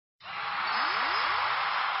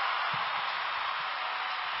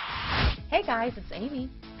Hey guys, it's Amy.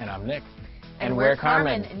 And I'm Nick. And we're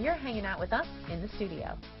Karmin, and you're hanging out with us in the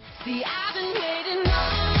studio. See, I've been waiting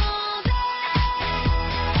all day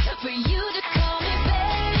for you to call me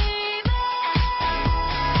baby.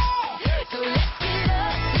 So let's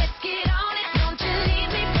get on it. Don't you leave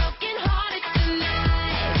me broken hearted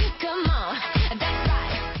tonight. Come on, that's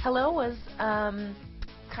right. Hello was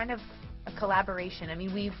kind of a collaboration. I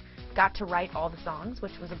mean, we've got to write all the songs,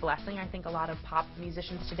 which was a blessing. I think a lot of pop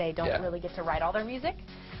musicians today don't really get to write all their music.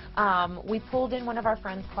 We pulled in one of our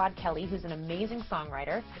friends, Claude Kelly, who's an amazing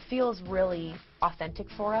songwriter. It feels really authentic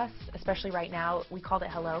for us, especially right now. We called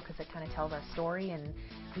it Hello because it kind of tells our story, and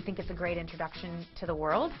we think it's a great introduction to the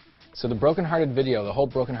world. So the Broken Hearted video, the whole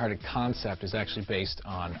Broken Hearted concept is actually based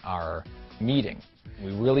on our meeting.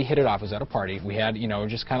 We really hit it off. It was at a party. We had, you know,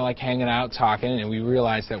 just kind of like hanging out, talking, and we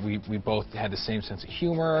realized that we both had the same sense of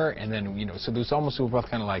humor, and then, you know, so there's almost, we were both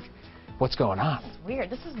kind of like, what's going on? It's weird.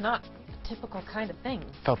 This is not a typical kind of thing.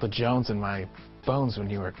 Felt the Jones in my bones when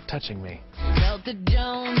you were touching me. Felt the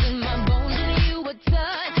Jones in my bones when you were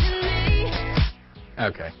touching me.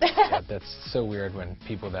 Okay. Yeah, that's so weird when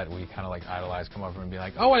people that we kind of like idolize come over and be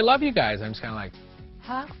like, oh, I love you guys. I'm just kind of like,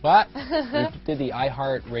 huh? What? We did the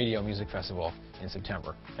iHeart Radio Music Festival in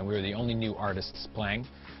September, and we were the only new artists playing,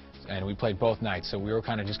 and we played both nights, so we were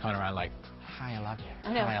kind of just going around like, hi, I love you.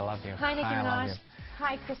 I know. Hi, I love you. Hi, Nicki I love Minaj. you.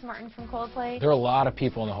 Hi, Chris Martin from Coldplay. There are a lot of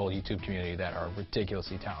people in the whole YouTube community that are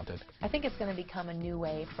ridiculously talented. I think it's going to become a new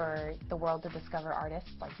way for the world to discover artists.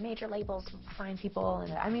 Like major labels find people,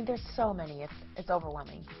 and I mean, there's so many. It's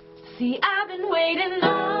overwhelming. See, I've been waiting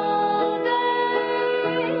all day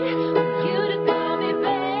for you to call me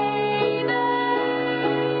baby.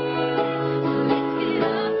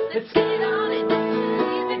 Let's get on it.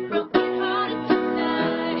 Leave me broken hearted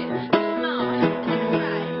tonight. Come on, that's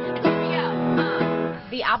right. Here we go.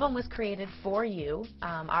 The album was created for you,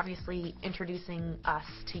 obviously introducing us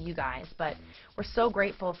to you guys, but we're so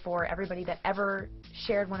grateful for everybody that ever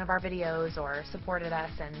shared one of our videos or supported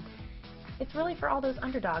us, and it's really for all those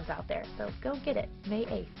underdogs out there, so go get it, May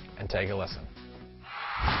 8th. And take a listen.